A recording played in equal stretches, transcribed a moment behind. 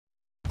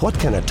What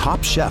can a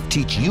top chef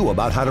teach you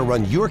about how to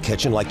run your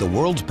kitchen like the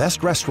world's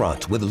best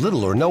restaurant with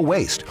little or no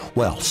waste?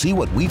 Well, see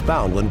what we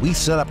found when we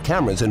set up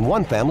cameras in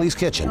one family's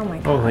kitchen. Oh my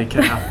God. Holy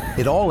cow.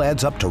 It all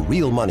adds up to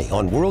real money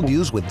on World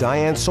News with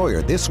Diane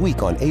Sawyer this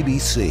week on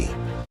ABC.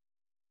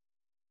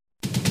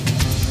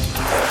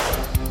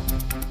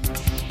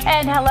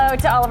 And hello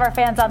to all of our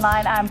fans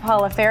online. I'm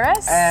Paula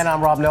Ferris. And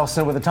I'm Rob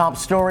Nelson with the top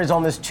stories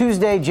on this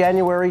Tuesday,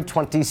 January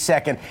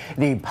 22nd.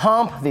 The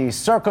pomp, the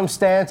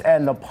circumstance,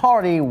 and the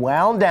party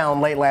wound down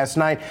late last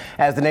night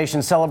as the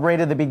nation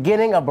celebrated the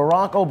beginning of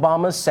Barack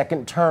Obama's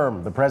second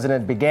term. The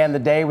president began the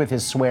day with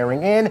his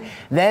swearing in,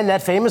 then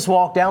that famous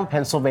walk down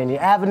Pennsylvania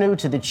Avenue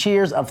to the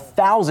cheers of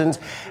thousands.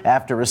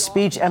 After a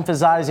speech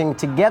emphasizing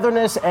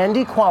togetherness and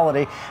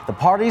equality, the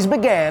parties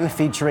began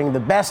featuring the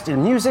best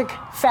in music,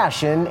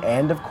 fashion,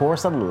 and of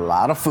course, a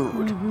lot of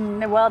food.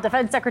 Well,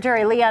 Defense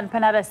Secretary Leon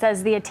Panetta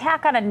says the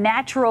attack on a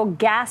natural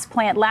gas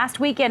plant last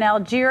week in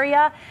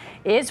Algeria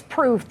is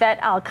proof that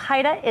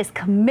al-Qaeda is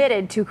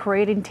committed to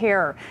creating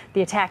terror.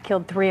 The attack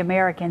killed 3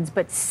 Americans,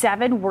 but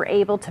 7 were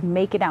able to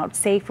make it out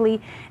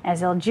safely.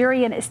 As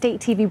Algerian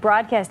state TV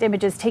broadcast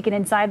images taken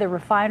inside the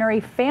refinery,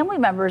 family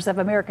members of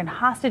American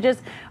hostages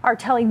are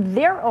telling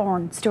their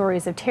own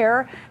stories of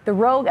terror. The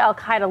rogue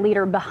al-Qaeda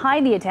leader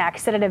behind the attack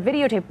said in a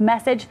videotaped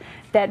message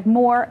that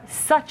more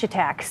such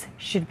attacks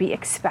should be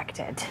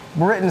expected.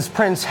 Britain's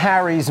Prince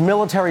Harry's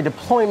military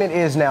deployment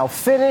is now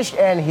finished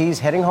and he's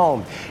heading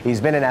home. He's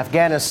been in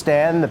Afghanistan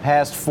the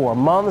past 4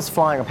 months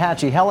flying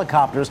Apache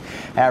helicopters.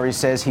 Harry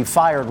says he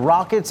fired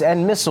rockets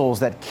and missiles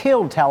that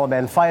killed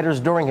Taliban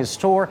fighters during his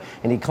tour,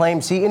 and he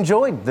claims he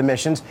enjoyed the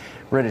missions.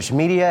 British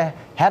media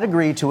had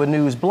agreed to a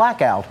news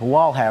blackout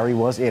while Harry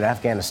was in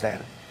Afghanistan.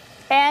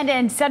 And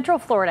in Central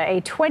Florida,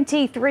 a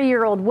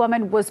 23-year-old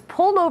woman was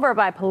pulled over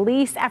by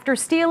police after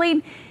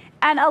stealing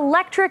an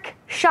electric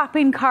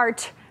shopping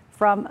cart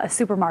from a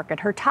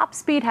supermarket. Her top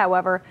speed,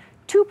 however,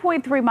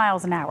 2.3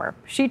 miles an hour.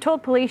 She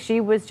told police she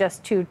was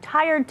just too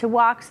tired to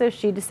walk, so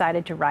she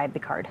decided to ride the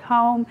cart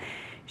home.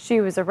 She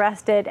was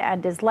arrested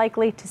and is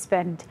likely to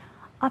spend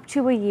up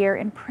to a year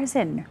in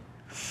prison.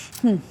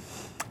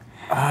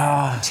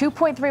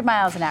 2.3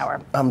 miles an hour.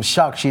 I'm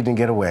shocked she didn't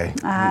get away.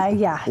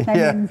 Yeah.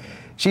 I mean,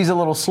 she's a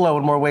little slow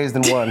in more ways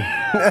than one.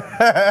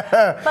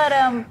 But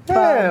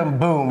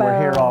boom, we're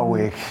here all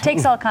week.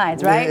 Takes all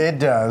kinds, right? It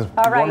does.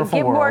 All right, Wonderful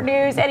give world. more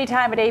news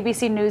anytime at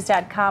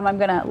abcnews.com. I'm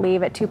going to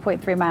leave at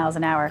 2.3 miles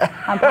an hour.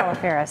 I'm Paula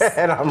Ferris.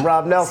 And I'm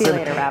Rob Nelson. See you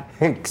later, Rob.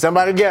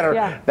 Somebody get her.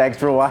 Yeah. Thanks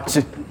for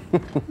watching.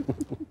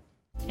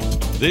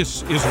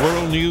 This is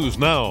World News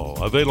Now,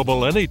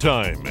 available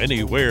anytime,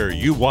 anywhere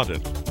you want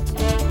it.